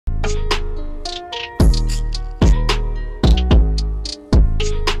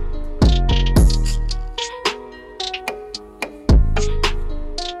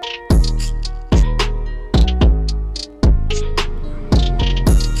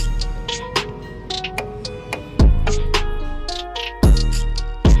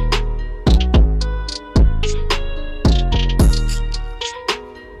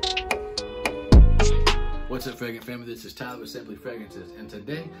love is simply fragrances, and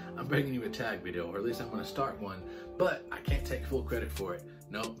today I'm bringing you a tag video, or at least I'm going to start one, but I can't take full credit for it.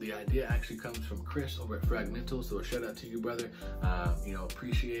 No, the idea actually comes from Chris over at Fragmental, so a shout out to you, brother.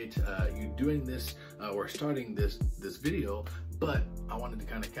 Appreciate you doing this or starting this video, but I wanted to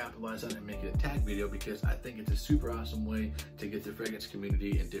kind of capitalize on it and make it a tag video because I think it's a super awesome way to get the fragrance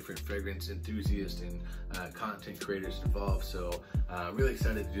community and different fragrance enthusiasts and content creators involved. So really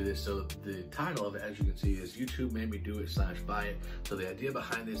excited to do this. So the title of it, as you can see, is YouTube Made Me Do It / Buy It. So the idea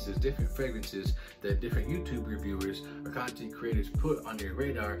behind this is different fragrances that different YouTube reviewers or content creators put on your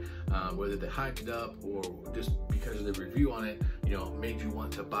radar, whether they hyped it up or just because of the review on it, made you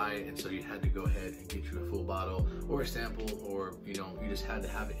want to buy it, and so you had to go ahead and get you a full bottle or a sample, or you just had to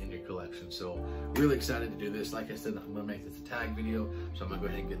have it in your collection. So really excited to do this. Like I said, I'm gonna make this a tag video, so I'm gonna go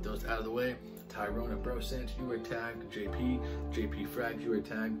ahead and get those out of the way. Tyrone at Bro Sense, you were tagged. JP Frags, you were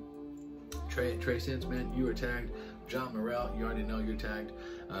tagged. Trey Sense, man, you were tagged. John Morrell, you already know you're tagged.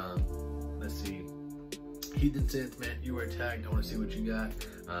 Let's see. Heathen Sense, man, you were tagged. I want to see what you got.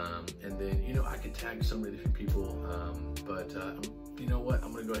 And then, I could tag so many different people. But you know what?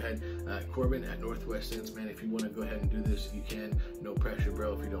 I'm going to go ahead. Corbin at Northwest Sense, man, if you want to go ahead and do this, you can. No pressure,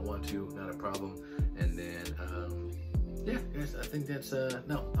 bro. If you don't want to, not a problem. And then, yeah, guys, I think that's,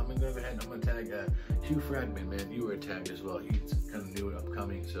 no, I'm going to go ahead and I'm going to tag Hugh Fragman, man. You were tagged as well. He's kind of new and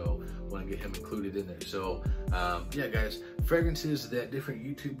upcoming, so want to get him included in there. So, yeah, guys, fragrances that different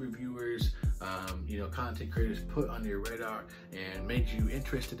YouTube reviewers, content creators put on your radar and made you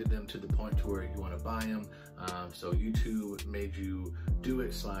interested in them to the point to where you want to buy them. So YouTube made you do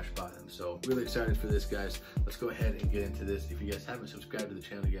it / buy them. So really excited for this, guys. Let's go ahead and get into this. If you guys haven't subscribed to the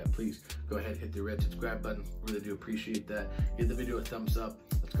channel yet, please go ahead and hit the red subscribe button. Really do appreciate that. Give the video a thumbs up.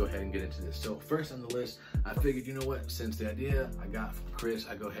 Let's go ahead and get into this. So first on the list, I figured, you know what, since the idea I got from Chris,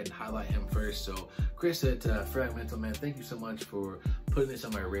 I go ahead and highlight him first. So Chris at Fragmental, man, thank you so much for putting this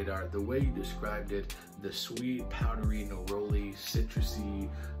on my radar. The way you described it, the sweet, powdery, neroli, citrusy,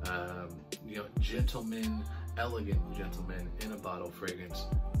 elegant gentleman in a bottle fragrance.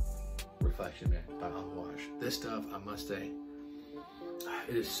 Reflection, man, by Unwash. This stuff, I must say,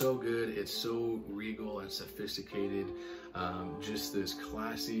 it is so good. It's so regal and sophisticated. Just this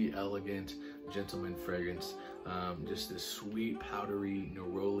classy, elegant gentleman fragrance. Just this sweet, powdery,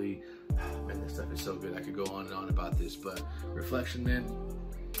 neroli. Man, this stuff is so good. I could go on and on about this, but Reflection, man,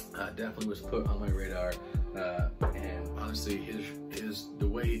 definitely was put on my radar. And honestly, the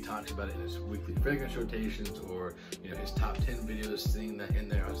way he talks about it in his weekly fragrance rotations, or his top 10 videos, seeing that in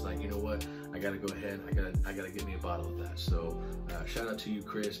there, I was like, you know what, I gotta go ahead, I gotta get me a bottle of that. So shout out to you,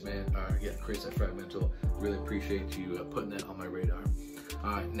 Chris, man. Chris at Fragmental. Really appreciate you putting that on my radar.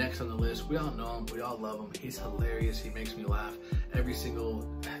 All right, next on the list, we all know him, we all love him. He's hilarious. He makes me laugh every single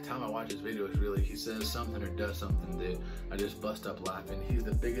time I watch his videos. Really, he says something or does something that I just bust up laughing. He's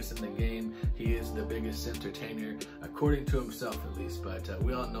the biggest in the game. He is the biggest entertainer, according to himself at least. But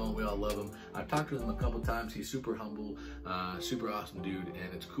we all know him, we all love him. I've talked to him a couple times. He's super humble, super awesome dude,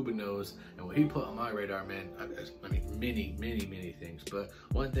 and it's Cuba Nose. And what he put on my radar, man, I mean, many things. But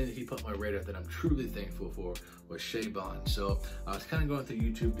one thing that he put on my radar that I'm truly thankful for was Shea Bond. So I was kind of going through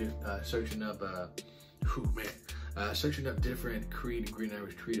YouTube, searching up, searching up different Creed Green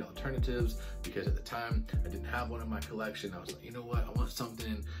Irish Tweed alternatives, because at the time I didn't have one in my collection. I was like, you know what, I want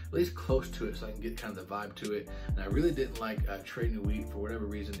something at least close to it so I can get kind of the vibe to it. And I really didn't like Trey Nuit for whatever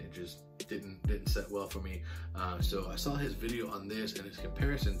reason. It just didn't set well for me. So I saw his video on this and his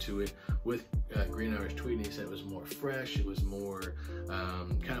comparison to it with Green Irish Tweed, and he said it was more fresh, it was more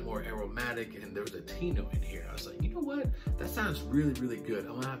kind of more aromatic, and there was a tea note in here. I was like, you know what, that sounds really good.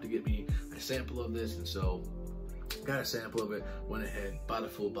 I'm gonna have to get me a sample of this. And so got a sample of it, went ahead, bought a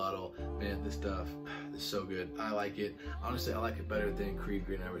full bottle. Man, this stuff is so good. I like it. Honestly, I like it better than Creed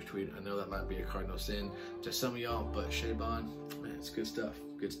Green Irish Tweed. I know that might be a cardinal sin to some of y'all, but Shea Bond, man, it's good stuff.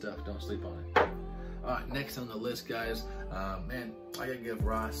 Good stuff. Don't sleep on it. All right, next on the list, guys, man, I gotta give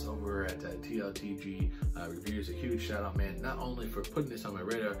Ross over at TLTG Reviews a huge shout out, man. Not only for putting this on my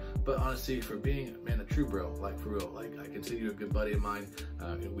radar, but honestly for being, man, a true bro, like for real. Like, I consider you a good buddy of mine.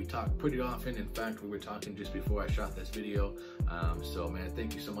 We talk pretty often. In fact, we were talking just before I shot this video. So, man,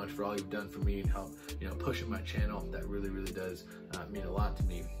 thank you so much for all you've done for me and help, pushing my channel. That really does mean a lot to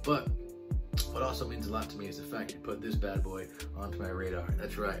me. But what also means a lot to me is the fact you put this bad boy onto my radar.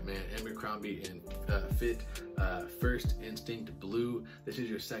 That's right, man. Abercrombie and Fit First Instinct Blue. This is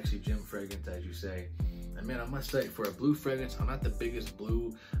your sexy gym fragrance, as you say. And man, I must say, for a blue fragrance, I'm not the biggest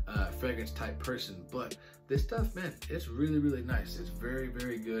blue fragrance type person, but this stuff, man, it's really, really nice. It's very,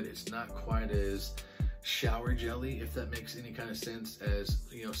 very good. It's not quite as shower jelly, if that makes any kind of sense, as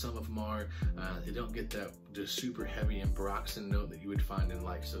you know some of them are. They don't get that just super heavy and Ambroxan note that you would find in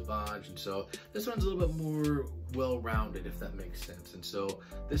like Sauvage, and so this one's a little bit more well-rounded, if that makes sense. And so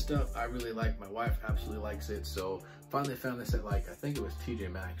this stuff I really like. My wife absolutely likes it, so finally found this at, like, I think it was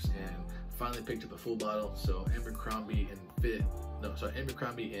TJ Maxx, and finally picked up a full bottle. So Abercrombie and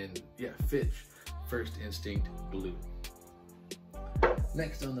Fitch First Instinct Blue.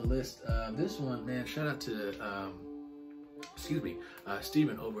 Next on the list, this one, man, shout out to,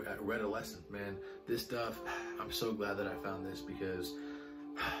 Steven over at Redolescent, man. This stuff, I'm so glad that I found this because,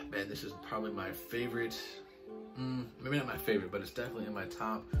 man, this is probably my favorite, maybe not my favorite, but it's definitely in my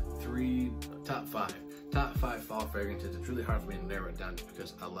top five fall fragrances. It's really hard for me to narrow it down just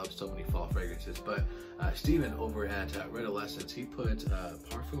because I love so many fall fragrances. But Steven over at Redolescence, he put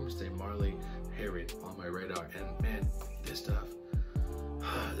Parfums de Marly Herod on my radar, and man, this stuff,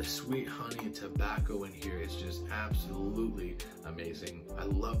 the sweet honey and tobacco in here is just absolutely amazing. I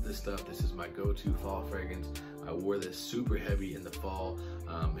love this stuff. This is my go-to fall fragrance. I wore this super heavy in the fall,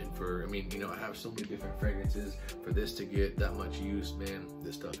 and for, I mean, you know, I have so many different fragrances. For this to get that much use, man,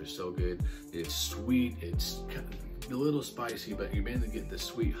 this stuff is so good. It's sweet, it's kind of a little spicy, but you're mainly getting the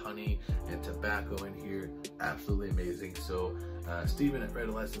sweet honey and tobacco in here. Absolutely amazing. So Steven at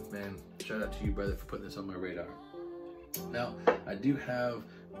Redolescence, man, shout out to you, brother, for putting this on my radar. Now, I do have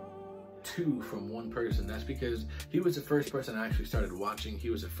two from one person. That's because he was the first person I actually started watching. He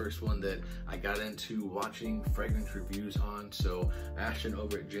was the first one that I got into watching fragrance reviews on. So Ashton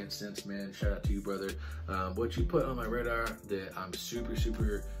over at Gent Sense, man, shout out to you, brother. What you put on my radar that I'm super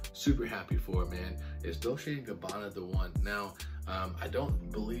happy for, man, is Dolce & Gabbana The One. Now, I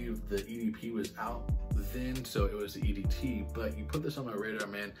don't believe the EDP was out then, so it was the EDT, but you put this on my radar,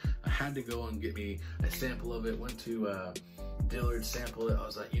 man. I had to go and get me a sample of it. Went to Dillard, sampled it. I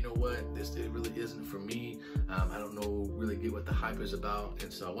was like, you know what, it really isn't for me. I don't really get what the hype is about.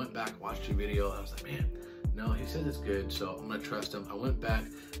 And so I went back, watched your video, and I was like, man, no, he said it's good, so I'm gonna trust him. I went back,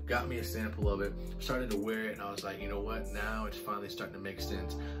 got me a sample of it, started to wear it, and I was like, you know what, now it's finally starting to make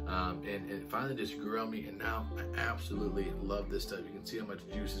sense. And it finally just grew on me, and now I absolutely love this stuff. You can see how much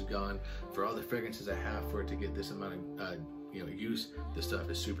juice is gone. For all the fragrances I have, for it to get this amount of use, this stuff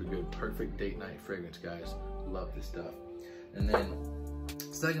is super good. Perfect date night fragrance, guys. Love this stuff. And then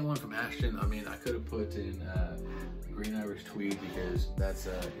second one from Ashton, I mean, I could have put in Green Irish Tweed because that's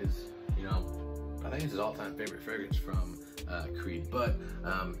his, I think it's his all-time favorite fragrance from Creed. But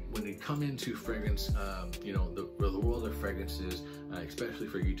when you come into fragrance, the world of fragrances, especially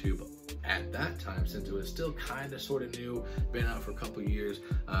for YouTube, at that time, since it was still kind of sort of new, been out for a couple years,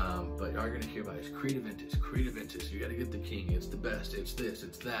 but y'all are gonna hear about it. Creed Aventus, you gotta get the king, it's the best, it's this,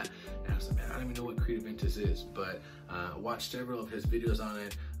 it's that. And I was like, man, I don't even know what Creed Aventus is, but watched several of his videos on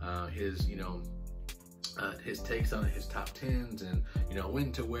it, his takes on it, his top 10s, and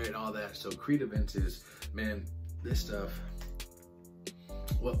when to wear it, all that. So Creed Aventus, man, this stuff,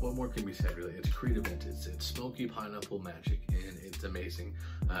 what more can be said, really? It's Creed Aventus. It's smoky pineapple magic, and it's amazing.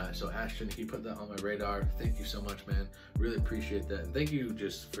 So Ashton, he put that on my radar. Thank you so much, man. Really appreciate that. And thank you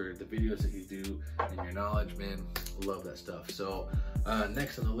just for the videos that you do and your knowledge, man. Love that stuff. So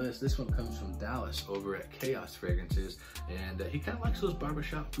next on the list, this one comes from Dallas over at Chaos Fragrances, and he kind of likes those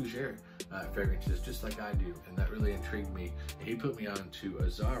barbershop fougere fragrances just like I do, and that really intrigued me. And he put me on to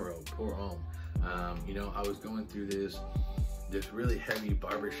Azzaro Pour Homme. I was going through this really heavy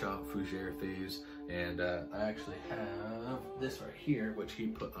barbershop fougere phase, and I actually have this right here, which he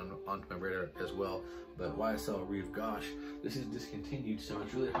put onto my radar as well. But YSL Rive Gauche, this is discontinued, so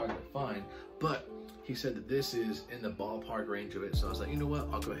it's really hard to find, but he said that this is in the ballpark range of it. So I was like, you know what,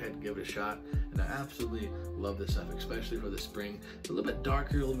 I'll go ahead and give it a shot. And I absolutely love this stuff, especially for the spring. It's a little bit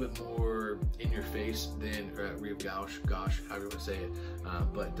darker, a little bit more in your face than Rive Gauche, however you want to say it.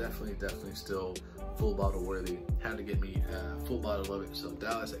 But definitely still full bottle worthy. Had to get me a full bottle of it. So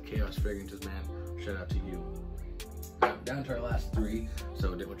Dallas at Chaos Fragrances, man, shout out to you. Now, down to our last three.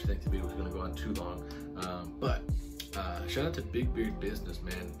 So didn't want you to think the video was going to go on too long. Shout out to Big Beard Business,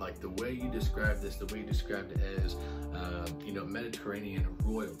 man. Like the way you described this, the way you described it as, Mediterranean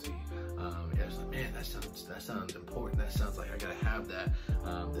royalty. I was like, man, that sounds important. That sounds like I gotta have that.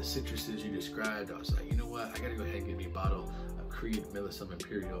 The citruses you described, I was like, you know what? I gotta go ahead and get me a bottle of Creed Millésime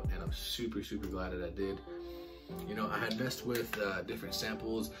Imperial, and I'm super glad that I did. you know, I had messed with different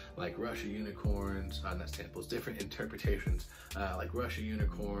samples like Russia unicorns, not samples, different interpretations like Russia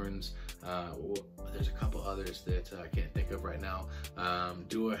unicorns. There's a couple others that I can't think of right now.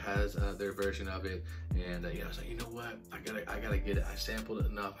 Dua has their version of it, and you know, I was like, you know what, I gotta get it. I sampled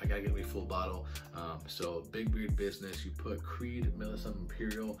it enough. I gotta get me full bottle. So Big Beard Business, you put Creed Millicent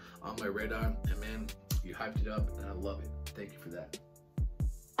Imperial on my radar, and man, you hyped it up, and I love it. Thank you for that.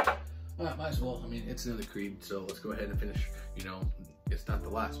 All right, might as well. I mean, it's another Creed, so let's go ahead and finish. You know, it's not the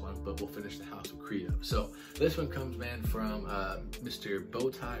last one, but we'll finish the house of Creed up. So this one comes, man, from Mr.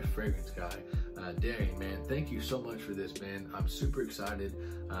 Bowtie Fragrance Guy, Darian, man. Thank you so much for this, man. I'm super excited.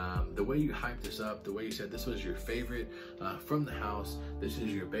 The way you hyped this up, the way you said this was your favorite from the house. This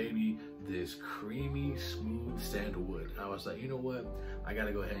is your baby. This creamy, smooth sandalwood. I was like, you know what? I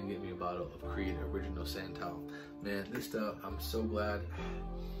gotta go ahead and get me a bottle of Creed Original Santal. Man, this stuff, I'm so glad.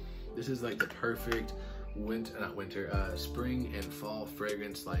 This is like the perfect spring and fall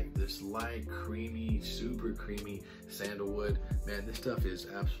fragrance, like this light, creamy, super creamy sandalwood. Man, this stuff is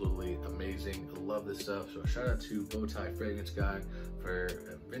absolutely amazing. I love this stuff. So shout out to Bowtie Fragrance Guy for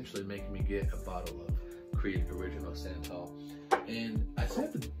eventually making me get a bottle of Creed Original Santal. And I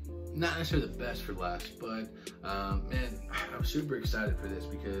said not necessarily the best for last, but man, I'm super excited for this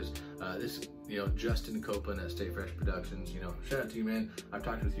because this, you know, Justin Copeland at Stay Fresh Productions, you know, shout out to you, man. I've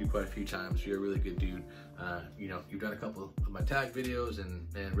talked with you quite a few times. You're a really good dude. You know, you've done a couple of my tag videos,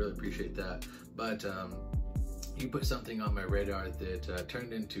 and man, really appreciate that. But you put something on my radar that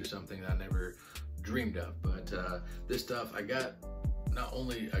turned into something that I never dreamed of. But this stuff, I got not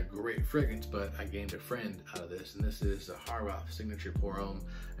only a great fragrance, but I gained a friend out of this, and this is a Harroff Signature Pour Homme.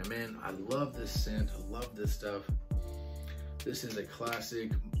 And man, I love this scent. I love this stuff. This is a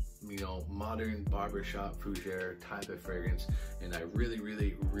classic, you know, modern barbershop fougere type of fragrance, and I really,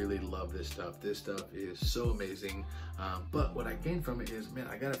 really, really love this stuff. This stuff is so amazing. But what I gained from it is, man,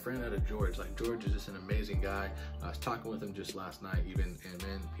 I got a friend out of George. Like, George is just an amazing guy. I was talking with him just last night even, and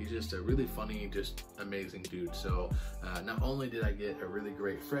man, he's just a really funny, just amazing dude. So not only did I get a really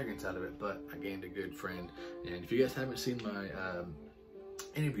great fragrance out of it, but I gained a good friend. And if you guys haven't seen my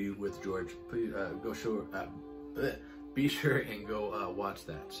interview with George, please be sure and go watch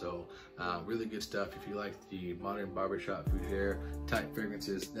that. So really good stuff. If you like the modern barbershop fougere type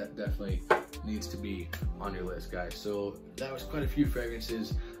fragrances, that definitely needs to be on your list, guys. So that was quite a few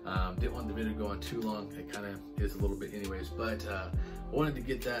fragrances. Didn't want the video to go on too long. It kind of is a little bit anyways, but I wanted to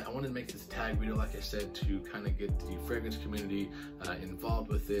get that. I wanted to make this tag video, like I said, to kind of get the fragrance community involved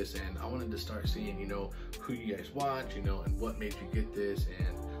with this, and I wanted to start seeing, you know, who you guys watch, you know, and what made you get this,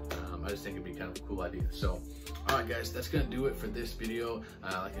 and I just think it'd be kind of a cool idea. So, all right, guys, that's gonna do it for this video.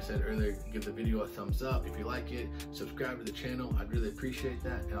 Like I said earlier, give the video a thumbs up if you like it. Subscribe to the channel. I'd really appreciate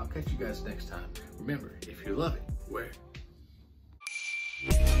that, and I'll catch you guys next time. Remember, if you love it, wear it.